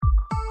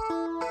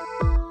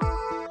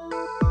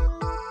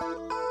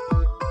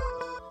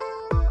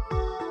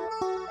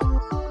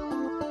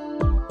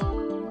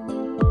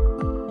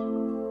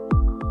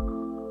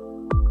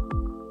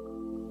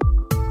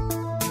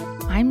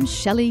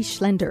Shelley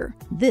Schlender.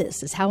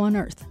 This is How on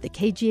Earth, the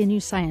KGNU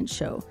Science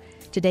Show.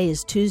 Today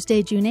is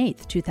Tuesday, June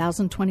 8th,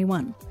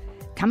 2021.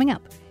 Coming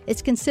up,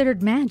 it's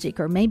considered magic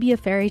or maybe a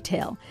fairy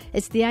tale.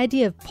 It's the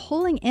idea of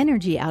pulling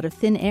energy out of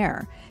thin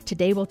air.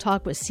 Today we'll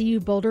talk with CU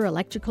Boulder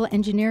electrical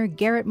engineer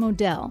Garret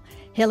Moddel.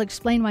 He'll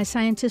explain why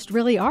scientists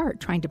really are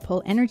trying to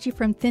pull energy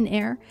from thin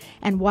air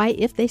and why,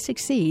 if they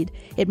succeed,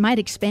 it might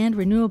expand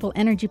renewable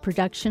energy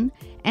production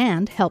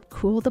and help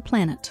cool the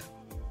planet.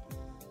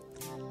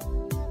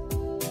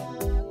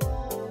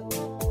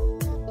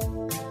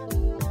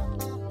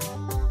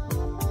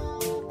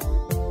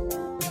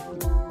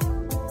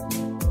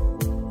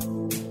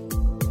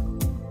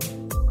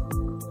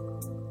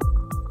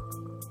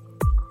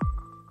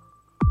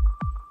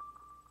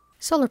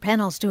 Solar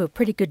panels do a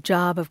pretty good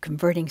job of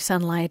converting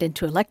sunlight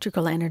into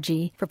electrical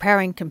energy for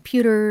powering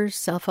computers,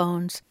 cell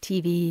phones,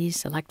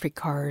 TVs, electric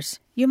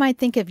cars. You might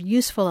think of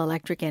useful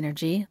electric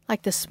energy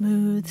like the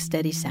smooth,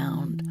 steady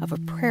sound of a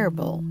prayer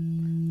bowl,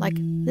 like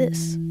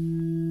this.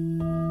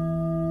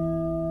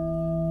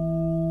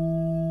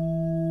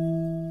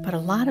 But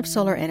a lot of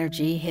solar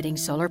energy hitting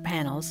solar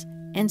panels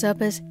ends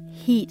up as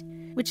heat,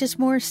 which is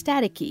more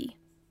staticky,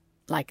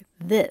 like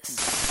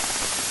this.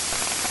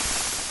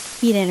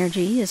 Heat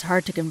energy is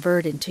hard to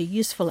convert into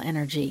useful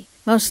energy.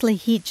 Mostly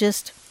heat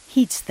just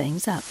heats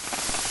things up.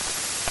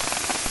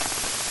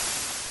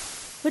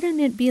 Wouldn't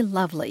it be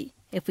lovely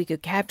if we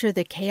could capture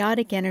the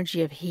chaotic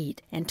energy of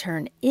heat and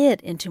turn it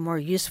into more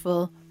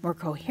useful, more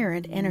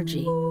coherent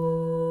energy?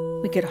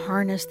 We could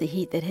harness the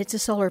heat that hits a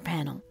solar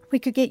panel. We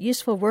could get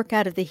useful work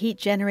out of the heat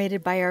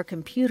generated by our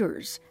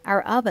computers,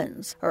 our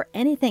ovens, or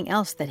anything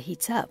else that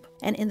heats up.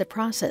 And in the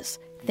process,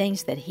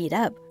 things that heat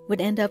up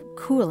would end up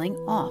cooling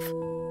off.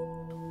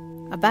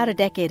 About a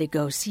decade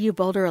ago, CU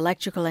Boulder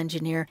electrical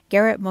engineer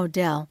Garret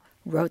Moddel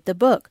wrote the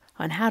book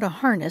on how to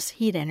harness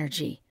heat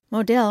energy.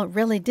 Moddel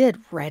really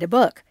did write a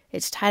book.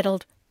 It's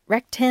titled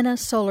Rectenna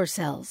Solar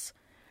Cells.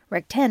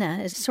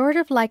 Rectenna is sort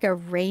of like a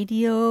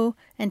radio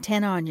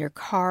antenna on your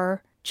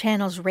car,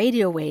 channels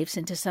radio waves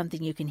into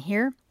something you can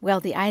hear. Well,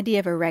 the idea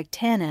of a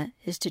rectenna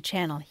is to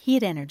channel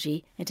heat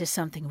energy into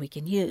something we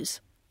can use.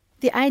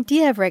 The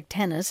idea of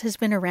rectennas has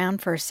been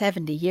around for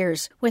 70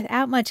 years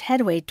without much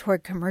headway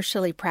toward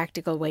commercially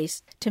practical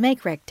ways to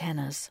make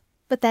rectennas.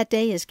 But that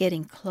day is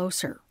getting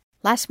closer.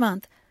 Last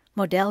month,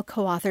 Moddel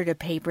co-authored a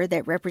paper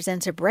that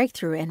represents a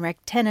breakthrough in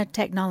rectenna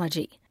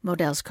technology.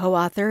 Moddel's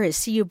co-author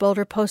is CU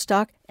Boulder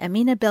postdoc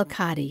Amina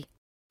Belkadi.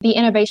 The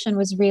innovation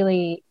was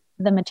really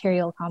the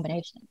material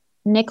combination.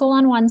 Nickel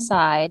on one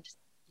side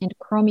and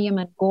chromium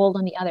and gold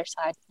on the other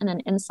side, and then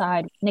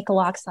inside nickel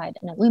oxide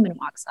and aluminum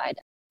oxide.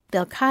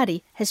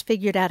 Belkadi has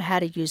figured out how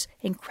to use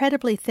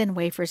incredibly thin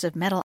wafers of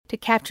metal to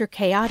capture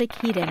chaotic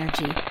heat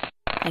energy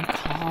and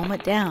calm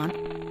it down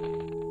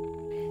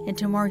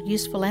into more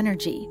useful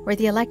energy, where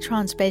the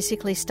electrons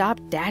basically stop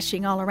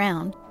dashing all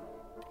around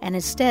and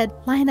instead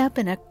line up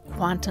in a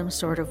quantum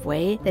sort of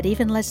way that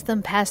even lets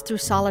them pass through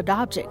solid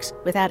objects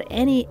without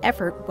any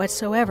effort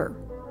whatsoever.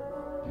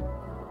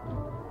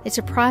 It's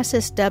a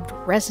process dubbed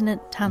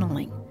resonant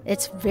tunneling.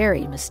 It's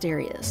very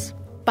mysterious.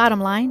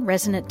 Bottom line,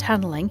 resonant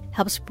tunneling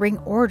helps bring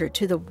order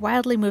to the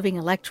wildly moving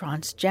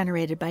electrons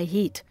generated by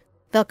heat.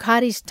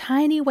 Belkadi's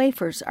tiny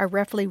wafers are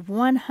roughly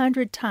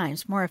 100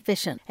 times more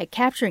efficient at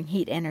capturing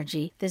heat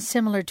energy than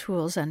similar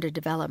tools under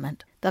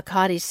development.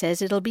 Belkadi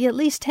says it'll be at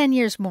least 10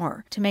 years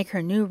more to make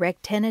her new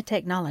rectenna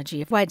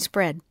technology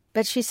widespread.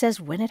 But she says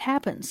when it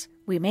happens,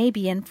 we may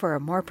be in for a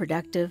more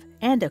productive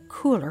and a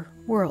cooler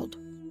world.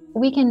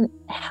 We can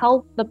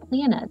help the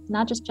planet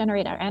not just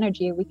generate our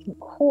energy, we can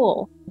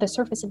cool the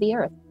surface of the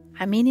Earth.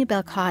 Amina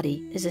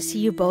Belkadi is a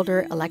CU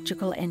Boulder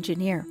electrical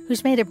engineer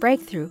who's made a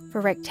breakthrough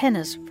for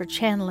rectennas for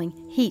channeling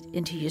heat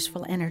into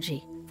useful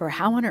energy. For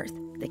How on Earth,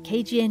 the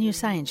KGNU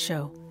Science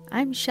Show,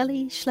 I'm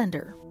Shelley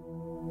Schlender.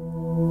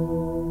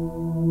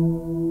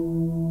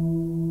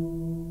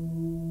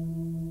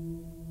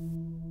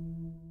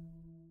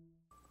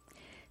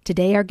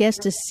 Today, our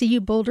guest is CU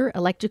Boulder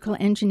electrical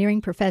engineering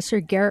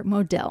professor Garret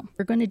Moddel.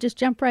 We're going to just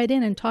jump right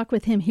in and talk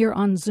with him here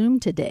on Zoom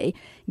today.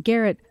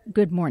 Garret,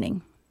 good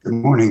morning. Good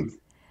morning.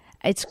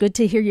 It's good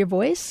to hear your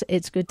voice.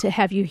 It's good to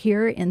have you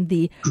here in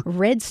the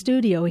red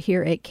studio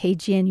here at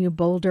KGNU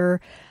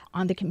Boulder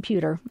on the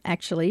computer,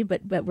 actually.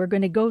 But we're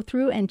going to go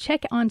through and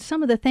check on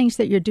some of the things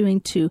that you're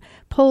doing to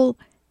pull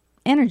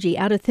energy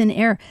out of thin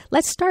air.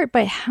 Let's start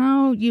by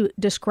how you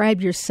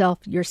describe yourself.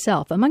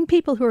 Among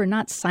people who are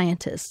not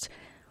scientists,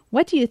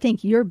 what do you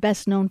think you're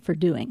best known for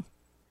doing?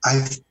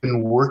 I've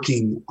been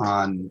working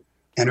on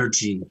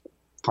energy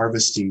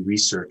harvesting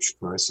research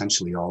for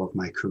essentially all of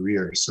my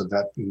career. So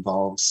that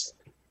involves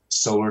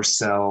solar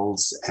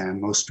cells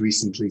and most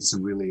recently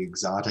some really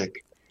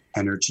exotic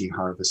energy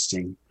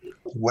harvesting.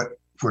 What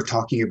we're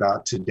talking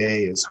about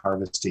today is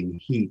harvesting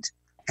heat.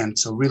 And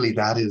so really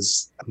that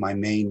is my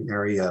main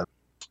area.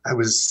 I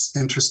was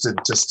interested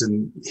just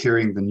in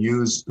hearing the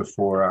news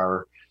before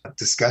our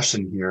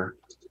discussion here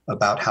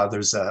about how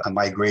there's a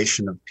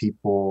migration of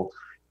people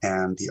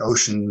and the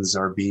oceans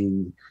are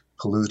being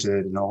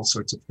polluted and all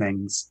sorts of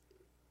things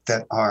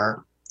that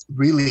are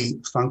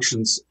really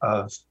functions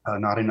of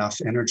not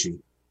enough energy.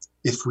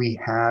 If we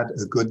had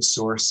a good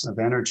source of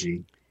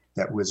energy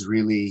that was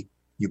really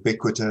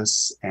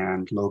ubiquitous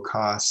and low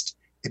cost,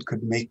 it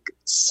could make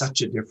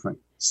such a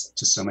difference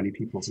to so many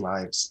people's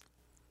lives.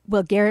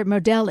 Well, Garret,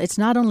 Moddel, it's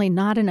not only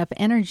not enough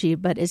energy,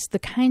 but it's the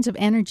kinds of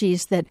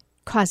energies that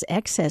cause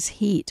excess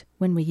heat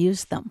when we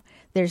use them.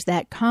 There's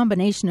that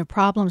combination of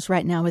problems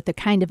right now with the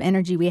kind of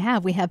energy we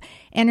have. We have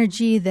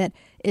energy that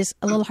is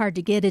a little hard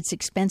to get, it's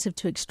expensive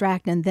to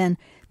extract, and then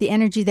the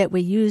energy that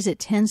we use, it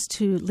tends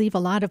to leave a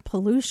lot of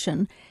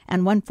pollution,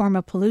 and one form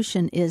of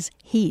pollution is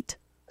heat.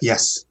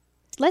 Yes.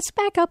 Let's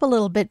back up a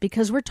little bit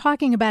because we're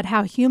talking about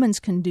how humans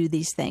can do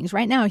these things.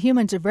 Right now,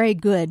 humans are very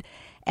good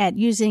at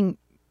using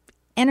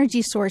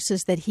energy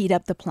sources that heat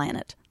up the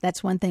planet.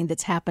 That's one thing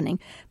that's happening.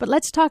 But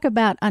let's talk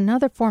about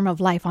another form of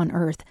life on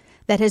Earth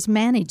that has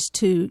managed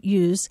to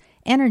use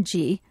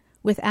energy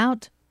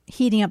without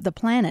heating up the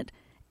planet,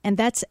 and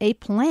that's a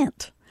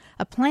plant.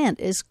 A plant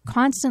is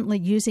constantly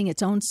using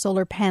its own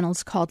solar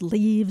panels called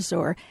leaves,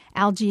 or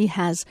algae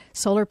has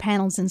solar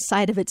panels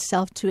inside of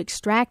itself to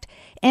extract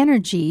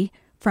energy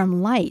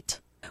from light.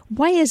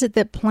 Why is it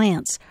that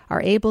plants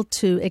are able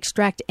to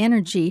extract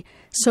energy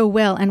so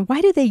well, and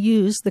why do they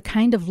use the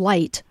kind of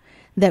light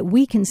that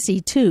we can see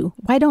too?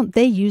 Why don't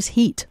they use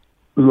heat?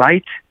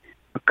 Light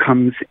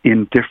comes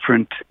in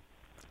different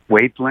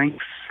wavelengths,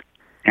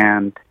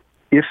 and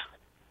if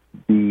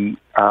the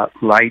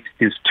light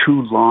is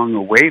too long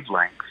a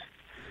wavelength,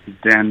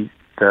 then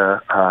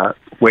the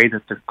way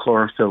that the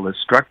chlorophyll is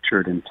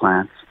structured in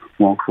plants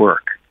won't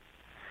work.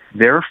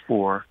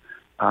 Therefore,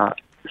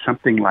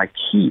 something like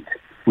heat,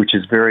 which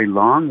is very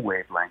long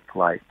wavelength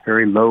light,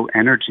 very low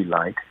energy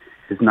light,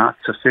 is not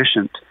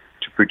sufficient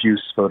to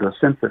produce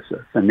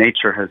photosynthesis. And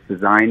nature has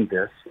designed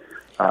this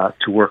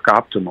to work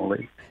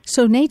optimally.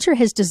 So nature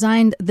has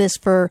designed this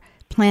for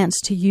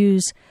plants to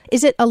use.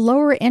 Is it a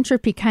lower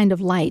entropy kind of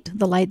light,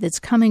 the light that's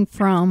coming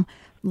from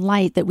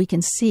light that we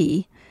can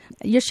see?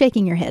 You're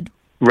shaking your head.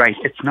 Right.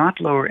 It's not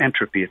lower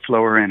entropy, it's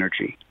lower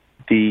energy.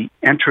 The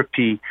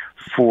entropy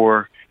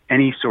for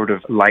any sort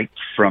of light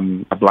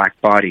from a black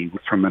body,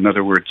 in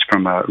other words,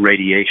 from a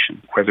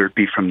radiation, whether it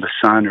be from the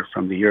sun or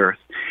from the earth,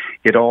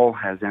 it all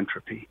has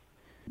entropy.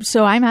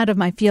 So I'm out of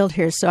my field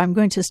here, so I'm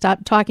going to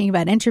stop talking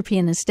about entropy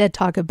and instead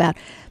talk about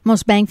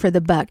most bang for the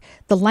buck.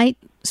 The light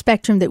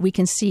spectrum that we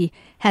can see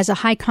has a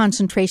high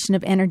concentration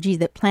of energy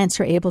that plants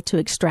are able to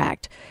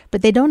extract,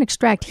 but they don't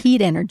extract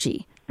heat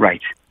energy.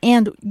 Right.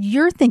 And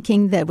you're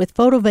thinking that with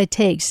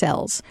photovoltaic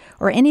cells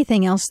or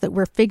anything else that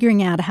we're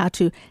figuring out how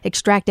to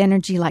extract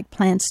energy like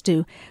plants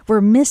do, we're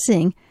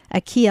missing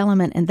a key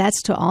element, and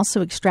that's to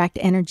also extract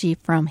energy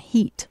from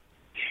heat.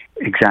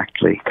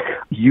 Exactly.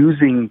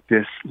 Using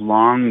this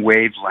long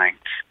wavelength,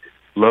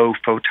 low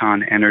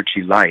photon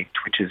energy light,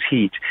 which is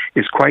heat,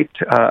 is quite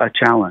a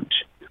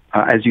challenge.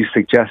 As you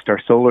suggest,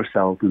 our solar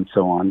cells and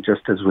so on,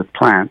 just as with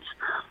plants,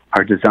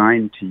 are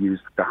designed to use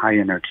the high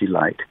energy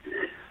light.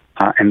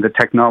 And the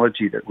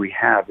technology that we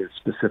have is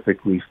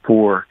specifically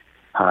for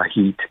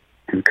heat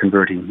and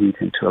converting heat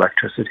into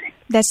electricity.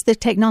 That's the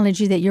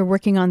technology that you're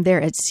working on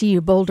there at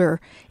CU Boulder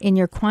in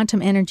your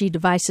Quantum Energy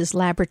Devices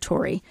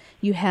Laboratory.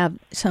 You have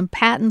some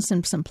patents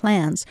and some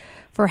plans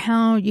for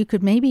how you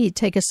could maybe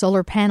take a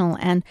solar panel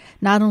and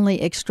not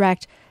only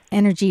extract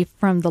energy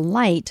from the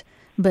light,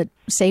 but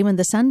say when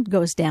the sun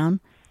goes down,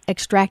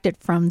 extract it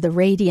from the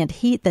radiant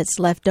heat that's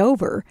left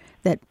over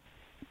that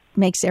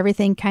makes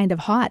everything kind of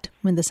hot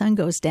when the sun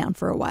goes down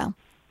for a while.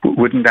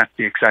 Wouldn't that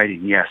be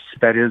exciting? Yes,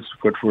 that is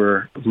what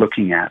we're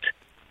looking at.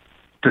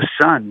 The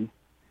sun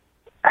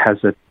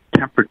has a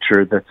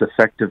temperature that's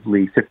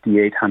effectively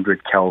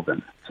 5,800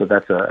 Kelvin, so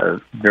that's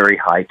a very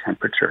high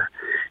temperature.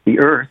 The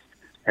Earth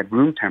at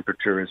room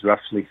temperature is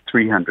roughly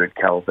 300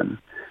 Kelvin,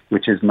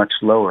 which is much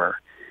lower,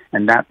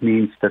 and that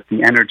means that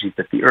the energy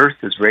that the Earth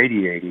is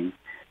radiating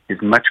is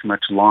much,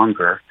 much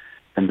longer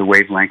than the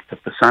wavelength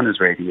that the sun is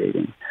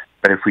radiating.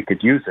 But if we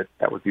could use it,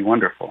 that would be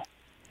wonderful.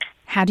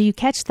 How do you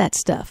catch that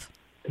stuff?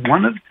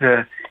 One of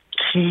the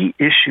key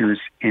issues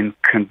in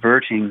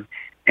converting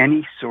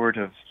any sort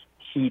of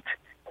heat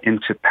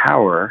into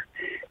power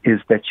is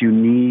that you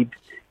need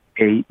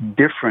a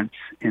difference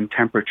in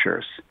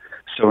temperatures.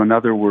 So in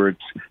other words,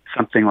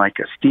 something like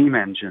a steam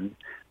engine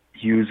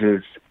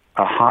uses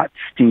a hot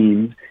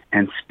steam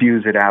and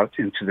spews it out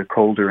into the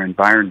colder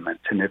environment.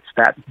 And it's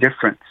that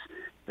difference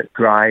that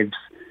drives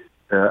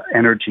the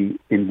energy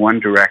in one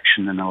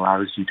direction and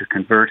allows you to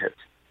convert it.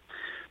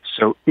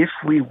 So if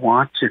we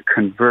want to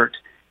convert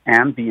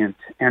ambient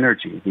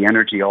energy, the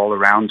energy all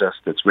around us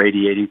that's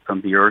radiating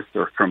from the Earth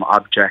or from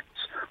objects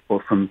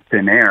or from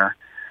thin air,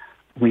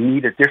 we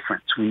need a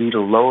difference. We need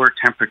a lower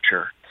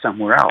temperature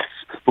somewhere else.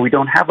 But we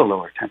don't have a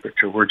lower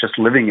temperature. We're just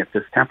living at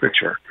this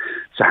temperature.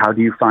 So how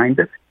do you find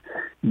it?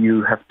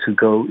 You have to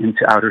go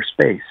into outer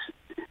space.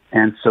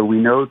 And so we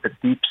know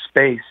that deep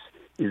space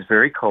is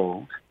very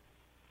cold.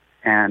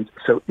 And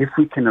so if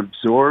we can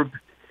absorb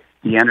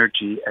the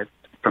energy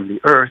from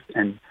the Earth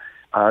and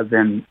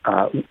then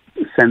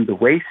send the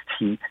waste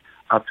heat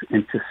up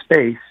into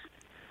space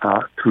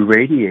through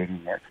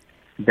radiating it,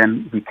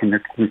 then we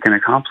can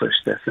accomplish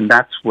this. And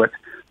that's what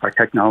our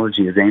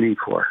technology is aiming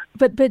for.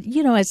 But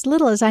as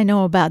little as I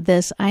know about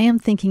this, I am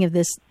thinking of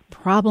this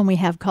problem we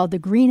have called the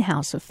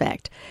greenhouse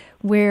effect,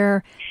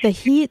 where the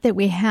heat that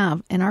we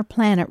have in our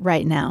planet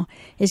right now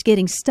is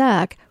getting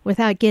stuck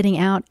without getting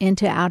out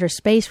into outer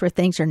space where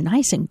things are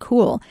nice and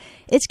cool.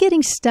 It's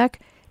getting stuck.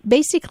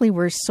 Basically,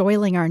 we're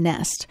soiling our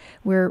nest.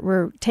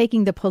 We're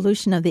taking the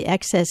pollution of the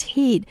excess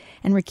heat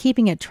and we're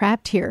keeping it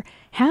trapped here.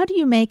 How do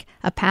you make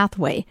a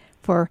pathway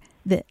for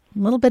the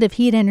little bit of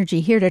heat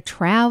energy here to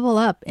travel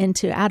up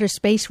into outer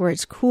space where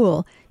it's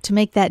cool, to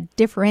make that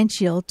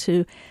differential,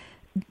 to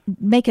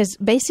make us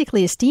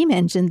basically a steam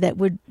engine that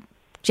would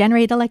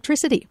generate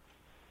electricity?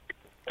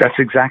 That's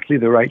exactly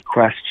the right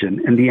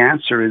question. And the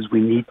answer is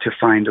we need to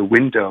find a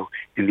window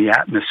in the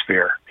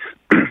atmosphere.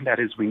 That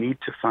is, we need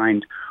to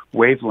find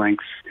wavelengths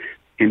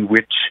in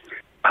which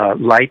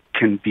light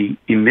can be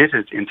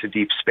emitted into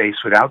deep space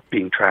without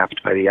being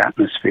trapped by the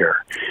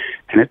atmosphere.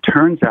 And it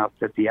turns out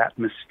that the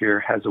atmosphere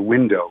has a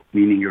window,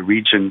 meaning a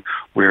region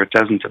where it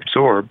doesn't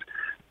absorb,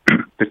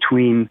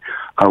 between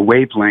a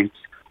wavelength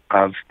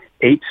of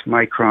 8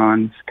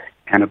 microns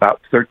and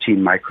about 13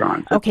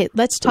 microns. Okay,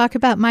 let's talk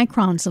about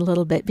microns a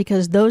little bit,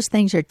 because those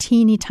things are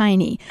teeny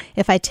tiny.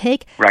 If I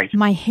take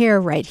my hair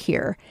right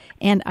here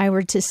and I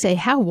were to say,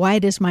 how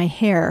wide is my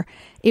hair?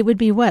 It would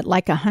be what,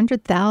 like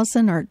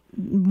 100,000 or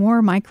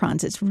more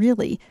microns? It's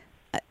really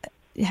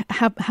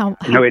how?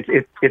 No,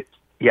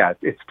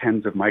 it's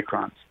tens of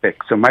microns thick.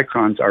 So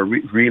microns are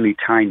really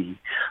tiny.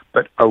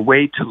 But a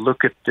way to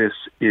look at this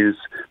is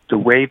the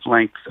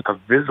wavelength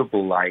of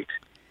visible light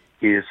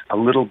is a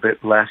little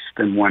bit less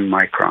than 1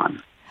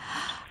 micron.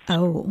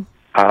 Oh.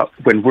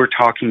 When we're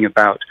talking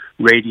about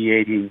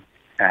radiating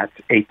at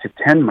 8 to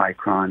 10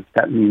 microns,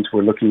 that means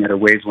we're looking at a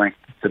wavelength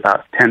that's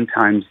about 10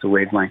 times the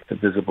wavelength of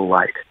visible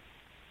light.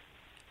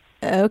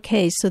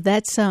 Okay, so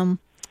that's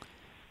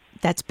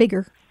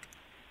bigger.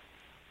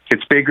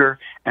 It's bigger,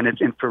 and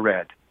it's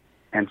infrared.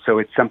 And so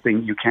it's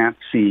something you can't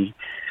see.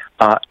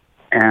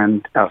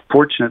 And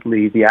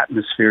fortunately, the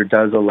atmosphere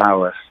does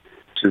allow us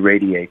to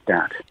radiate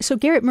that. So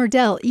Garret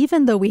Moddel,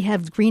 even though we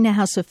have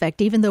greenhouse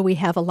effect, even though we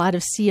have a lot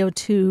of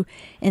CO2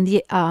 in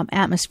the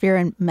atmosphere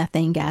and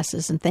methane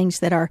gases and things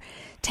that are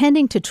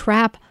tending to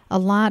trap a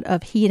lot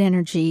of heat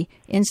energy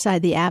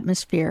inside the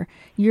atmosphere,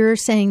 you're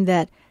saying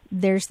that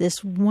there's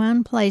this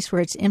one place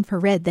where it's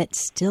infrared that's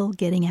still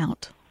getting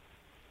out.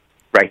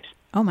 Right.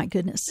 Oh my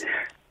goodness.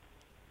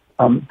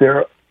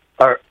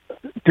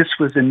 This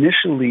was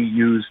initially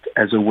used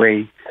as a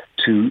way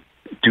to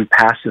do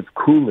passive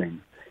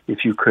cooling.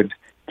 If you could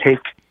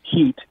take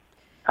heat,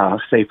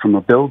 say from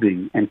a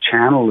building, and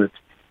channel it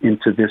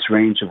into this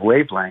range of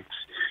wavelengths,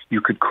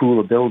 you could cool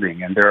a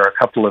building. And there are a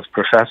couple of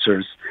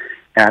professors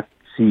at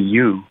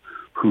CU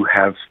who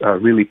have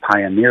really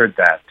pioneered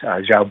that.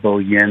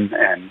 Xiaobo Yin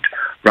and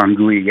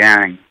Rongui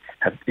Yang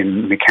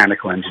in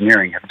mechanical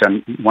engineering have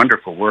done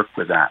wonderful work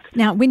with that.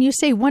 Now, when you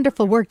say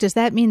wonderful work, does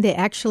that mean they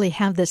actually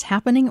have this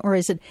happening, or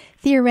is it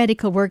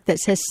theoretical work that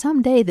says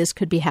someday this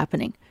could be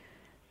happening?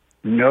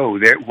 No,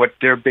 what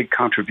their big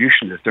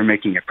contribution is, they're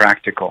making it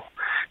practical.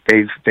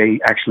 They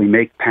actually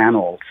make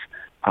panels,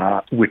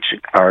 which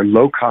are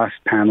low-cost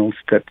panels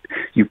that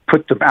you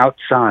put them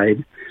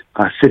outside,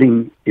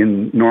 sitting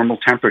in normal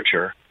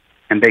temperature,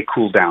 and they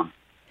cool down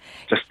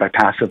just by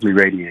passively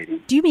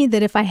radiating. Do you mean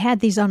that if I had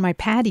these on my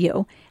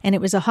patio and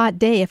it was a hot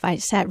day, if I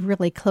sat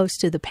really close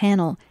to the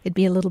panel, it'd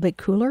be a little bit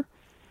cooler?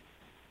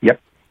 Yep.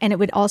 And it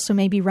would also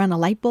maybe run a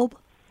light bulb?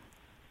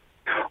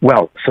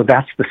 Well, so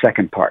that's the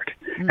second part,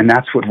 and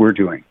that's what we're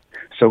doing.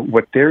 So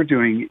what they're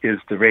doing is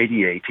the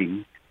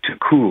radiating to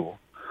cool.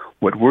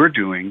 What we're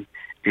doing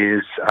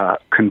is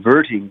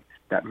converting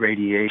that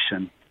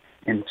radiation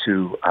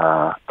into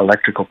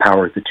electrical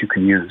power that you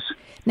can use.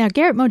 Now,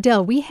 Garret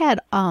Moddel, we had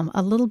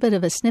a little bit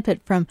of a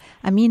snippet from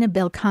Amina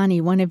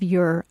Belkadi, one of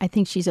your, I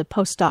think she's a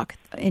postdoc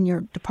in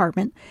your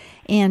department,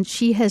 and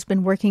she has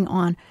been working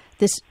on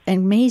this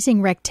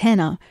amazing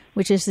Rectenna,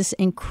 which is this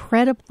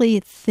incredibly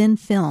thin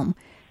film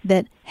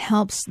that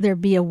helps there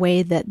be a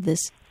way that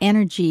this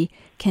energy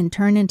can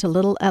turn into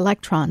little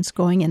electrons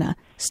going in a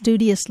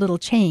studious little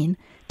chain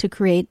to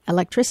create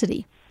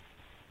electricity.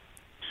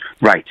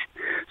 Right.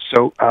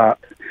 So they're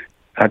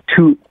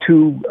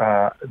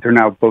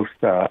now both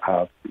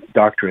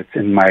doctorates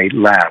in my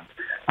lab.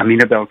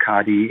 Amina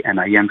Belkadi and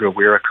Ayendra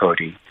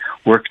Weerakody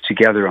worked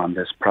together on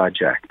this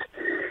project.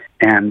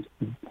 And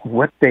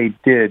what they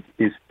did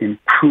is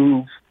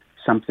improve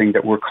something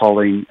that we're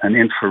calling an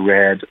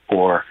infrared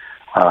or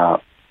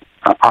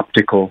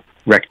optical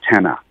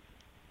Rectenna.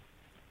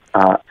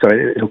 So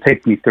it'll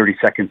take me 30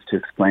 seconds to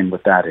explain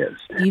what that is.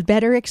 You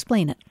better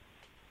explain it.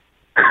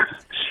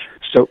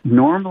 So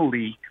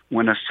normally,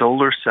 when a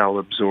solar cell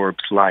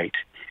absorbs light,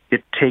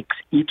 it takes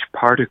each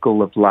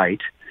particle of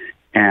light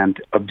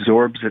and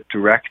absorbs it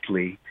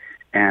directly,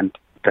 and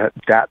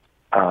that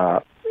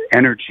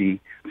energy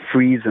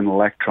frees an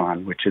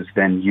electron, which is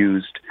then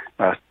used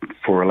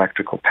for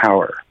electrical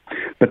power.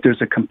 But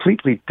there's a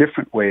completely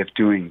different way of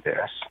doing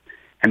this,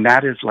 and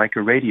that is like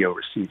a radio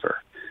receiver.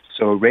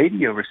 So a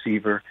radio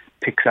receiver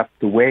picks up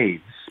the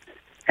waves,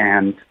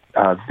 and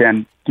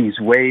then these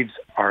waves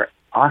are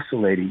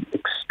oscillating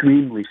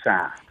extremely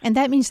fast. And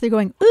that means they're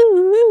going, ooh,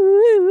 ooh,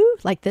 ooh,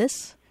 like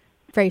this,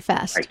 very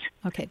fast. Right.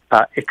 Okay.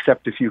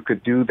 Except if you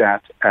could do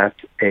that at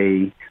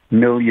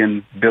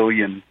 1,000,000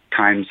 billion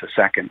times a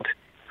second.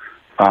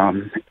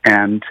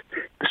 And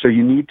so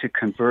you need to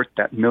convert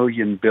that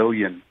 1,000,000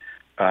 billion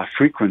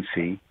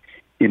frequency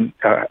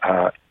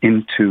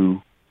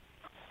into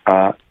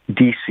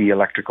DC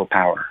electrical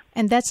power.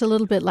 And that's a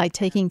little bit like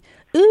taking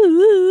ooh,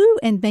 ooh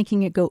and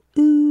making it go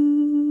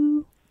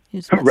ooh.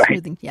 Right.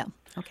 Smoothing. Yeah.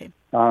 Okay.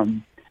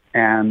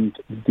 And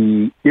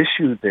the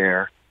issue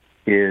there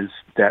is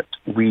that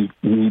we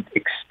need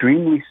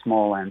extremely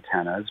small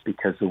antennas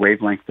because the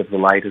wavelength of the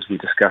light, as we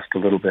discussed a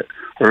little bit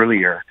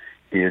earlier,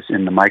 is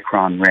in the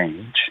micron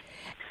range.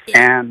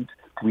 And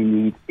we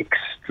need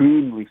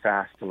extremely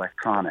fast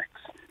electronics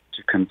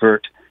to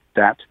convert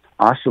that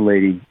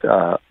oscillating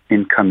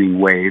incoming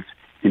wave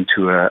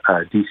into a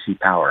DC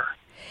power.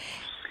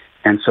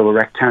 And so a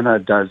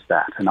rectenna does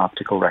that, an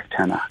optical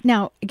rectenna.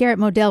 Now, Garret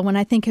Moddel, when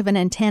I think of an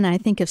antenna, I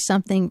think of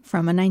something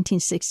from a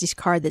 1960s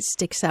car that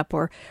sticks up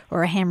or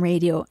a ham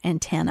radio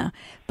antenna.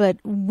 But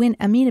when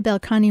Amina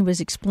Belkadi was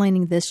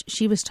explaining this,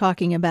 she was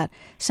talking about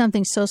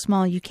something so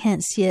small you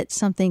can't see it,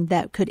 something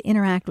that could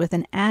interact with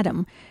an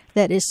atom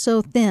that is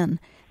so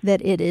thin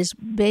that it is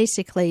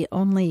basically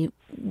only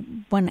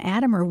one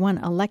atom or one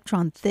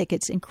electron thick.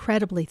 It's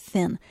incredibly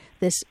thin,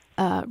 this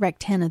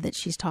rectenna that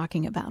she's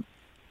talking about.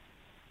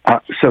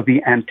 So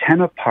the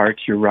antenna part,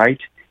 you're right,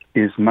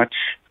 is much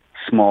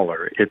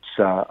smaller. It's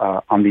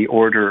on the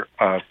order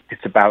of,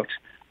 it's about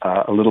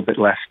a little bit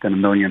less than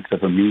 1/1,000,000th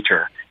of a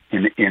meter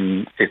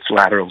in its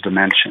lateral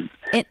dimension.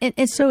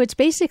 And so it's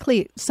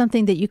basically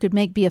something that you could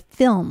make be a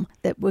film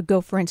that would go,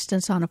 for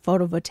instance, on a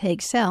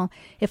photovoltaic cell,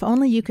 if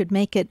only you could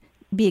make it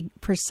be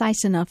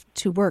precise enough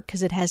to work,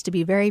 because it has to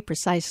be very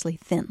precisely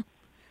thin.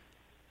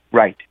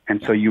 Right.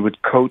 And so you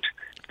would coat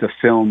the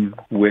film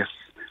with,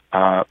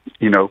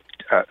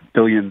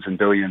 billions and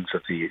billions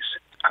of these,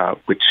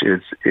 which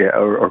is,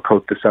 or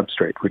coat the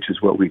substrate, which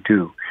is what we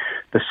do.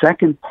 The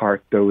second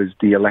part, though, is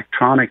the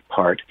electronic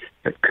part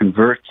that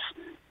converts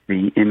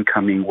the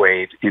incoming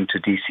wave into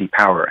DC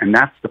power. And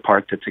that's the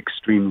part that's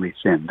extremely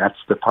thin. That's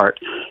the part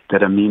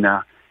that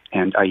Amina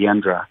and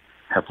Ayendra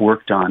have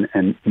worked on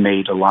and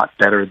made a lot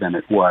better than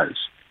it was.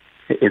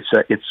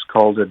 It's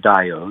called a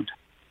diode.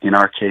 In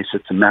our case,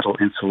 it's a metal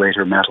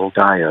insulator metal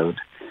diode.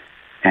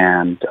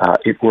 And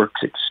it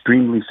works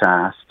extremely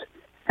fast,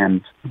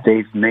 and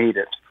they've made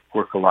it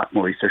work a lot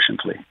more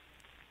efficiently.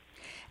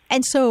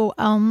 And so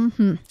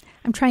I'm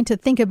trying to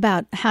think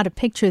about how to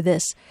picture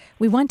this.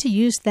 We want to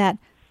use that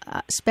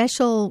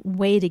special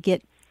way to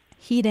get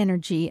heat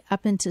energy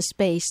up into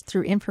space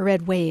through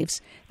infrared waves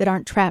that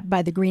aren't trapped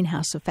by the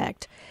greenhouse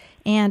effect.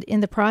 And in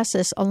the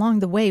process, along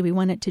the way, we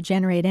want it to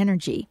generate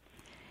energy.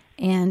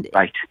 And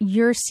right.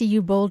 Your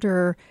CU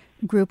Boulder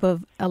group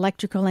of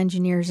electrical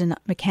engineers and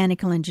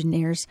mechanical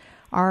engineers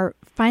are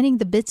finding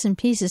the bits and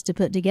pieces to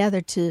put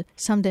together to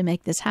someday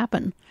make this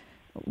happen.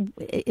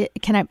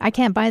 I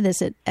can't buy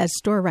this at a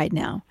store right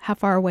now. How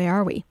far away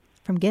are we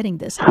from getting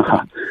this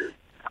happening?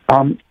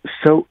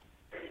 So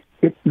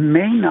it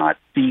may not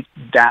be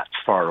that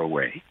far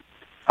away.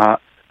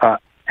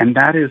 And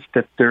that is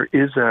that there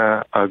is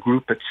a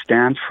group at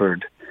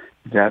Stanford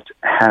that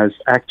has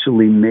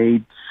actually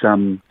made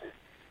some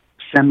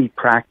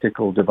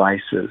semi-practical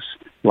devices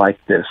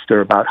like this.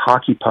 They're about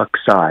hockey puck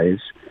size,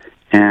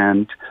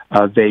 and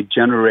they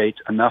generate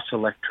enough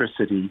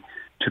electricity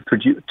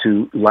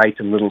to light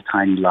a little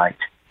tiny light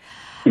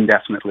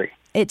indefinitely.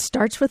 It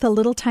starts with a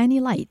little tiny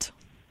light.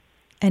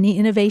 Any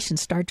innovation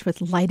starts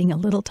with lighting a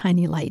little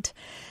tiny light.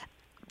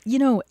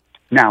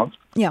 Now,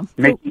 yeah.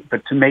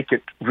 But to make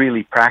it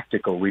really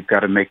practical, we've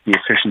got to make the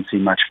efficiency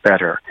much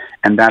better,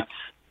 and that's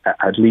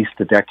at least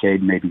a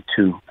decade, maybe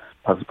two,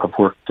 of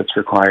work that's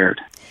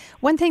required.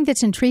 One thing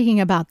that's intriguing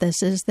about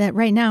this is that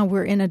right now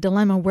we're in a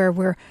dilemma where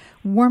we're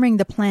warming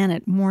the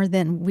planet more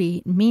than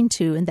we mean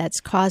to, and that's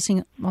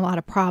causing a lot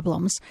of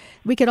problems.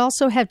 We could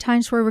also have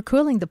times where we're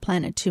cooling the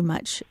planet too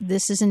much.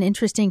 This is an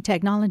interesting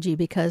technology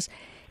because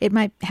it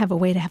might have a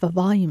way to have a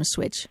volume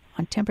switch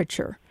on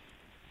temperature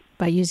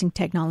by using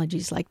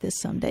technologies like this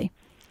someday.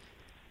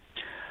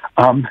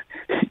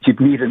 You'd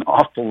need an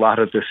awful lot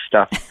of this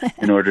stuff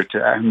in order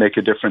to make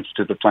a difference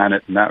to the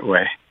planet in that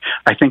way.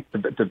 I think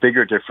the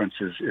bigger difference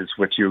is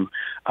what you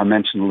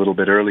mentioned a little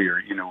bit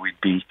earlier.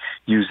 We'd be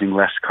using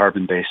less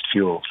carbon-based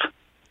fuels.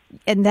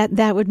 And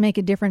that would make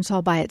a difference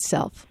all by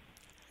itself.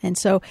 And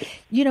so,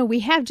 we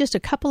have just a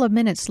couple of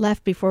minutes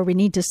left before we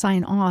need to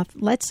sign off.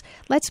 Let's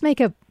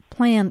make a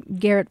plan,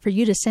 Garret, for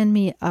you to send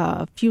me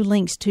a few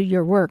links to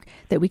your work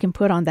that we can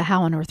put on the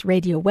How on Earth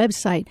Radio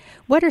website.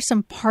 What are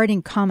some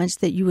parting comments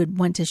that you would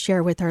want to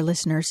share with our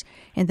listeners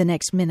in the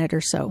next minute or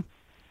so?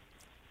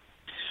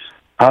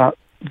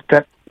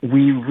 That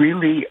we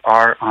really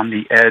are on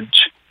the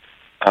edge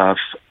of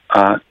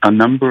a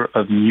number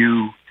of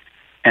new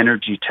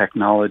energy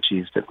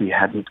technologies that we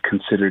hadn't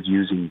considered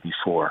using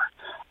before.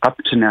 Up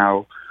to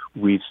now,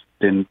 we've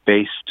been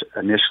based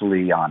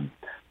initially on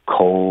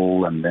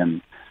coal and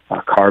then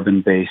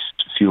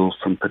carbon-based fuel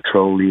from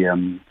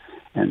petroleum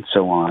and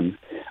so on.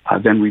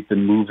 Then we've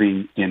been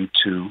moving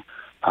into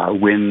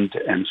wind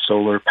and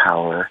solar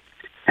power.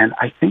 And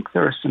I think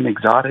there are some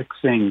exotic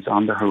things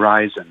on the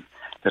horizon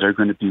that are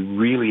going to be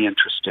really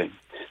interesting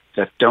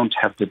that don't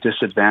have the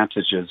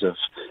disadvantages of,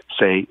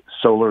 say,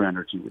 solar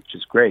energy, which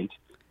is great,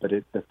 but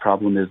the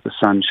problem is the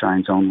sun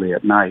shines only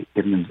at night,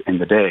 in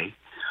the day.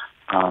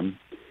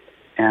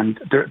 And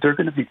there are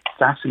going to be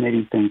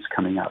fascinating things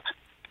coming out.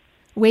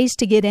 Ways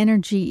to get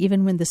energy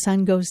even when the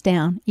sun goes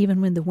down,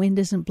 even when the wind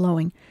isn't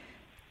blowing,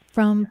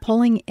 from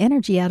pulling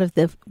energy out of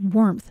the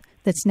warmth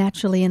that's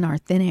naturally in our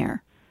thin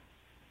air.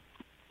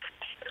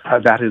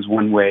 That is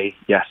one way,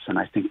 yes, and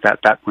I think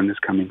that one is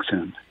coming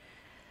soon.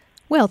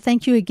 Well,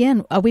 thank you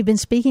again. We've been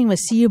speaking with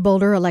CU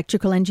Boulder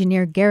electrical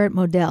engineer Garret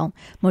Moddel.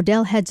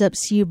 Moddel heads up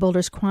CU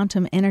Boulder's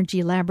Quantum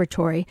Energy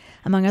Laboratory.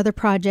 Among other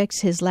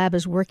projects, his lab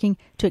is working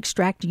to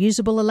extract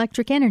usable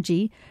electric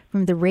energy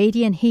from the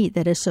radiant heat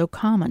that is so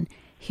common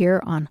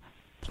here on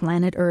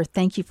planet Earth.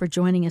 Thank you for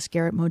joining us,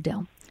 Garret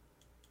Moddel.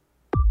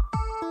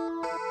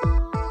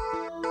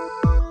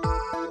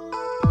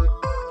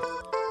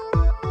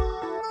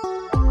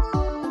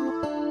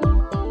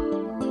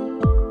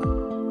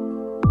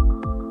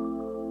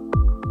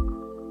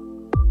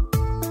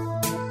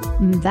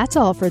 That's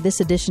all for this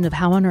edition of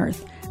How on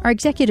Earth. Our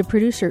executive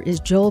producer is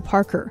Joel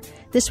Parker.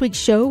 This week's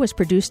show was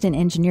produced and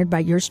engineered by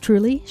yours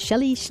truly,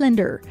 Shelley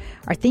Schlender.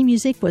 Our theme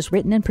music was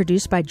written and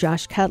produced by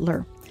Josh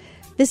Cutler.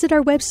 Visit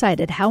our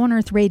website at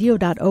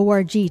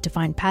howonearthradio.org to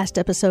find past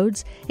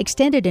episodes,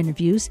 extended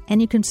interviews,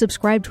 and you can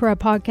subscribe to our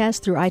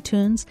podcast through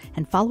iTunes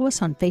and follow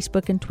us on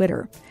Facebook and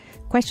Twitter.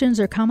 Questions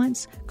or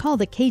comments? Call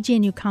the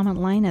KGNU comment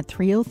line at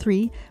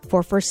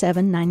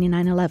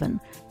 303-447-9911.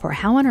 For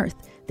How on Earth,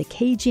 the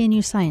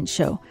KGNU Science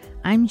Show,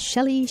 I'm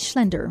Shelley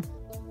Schlender.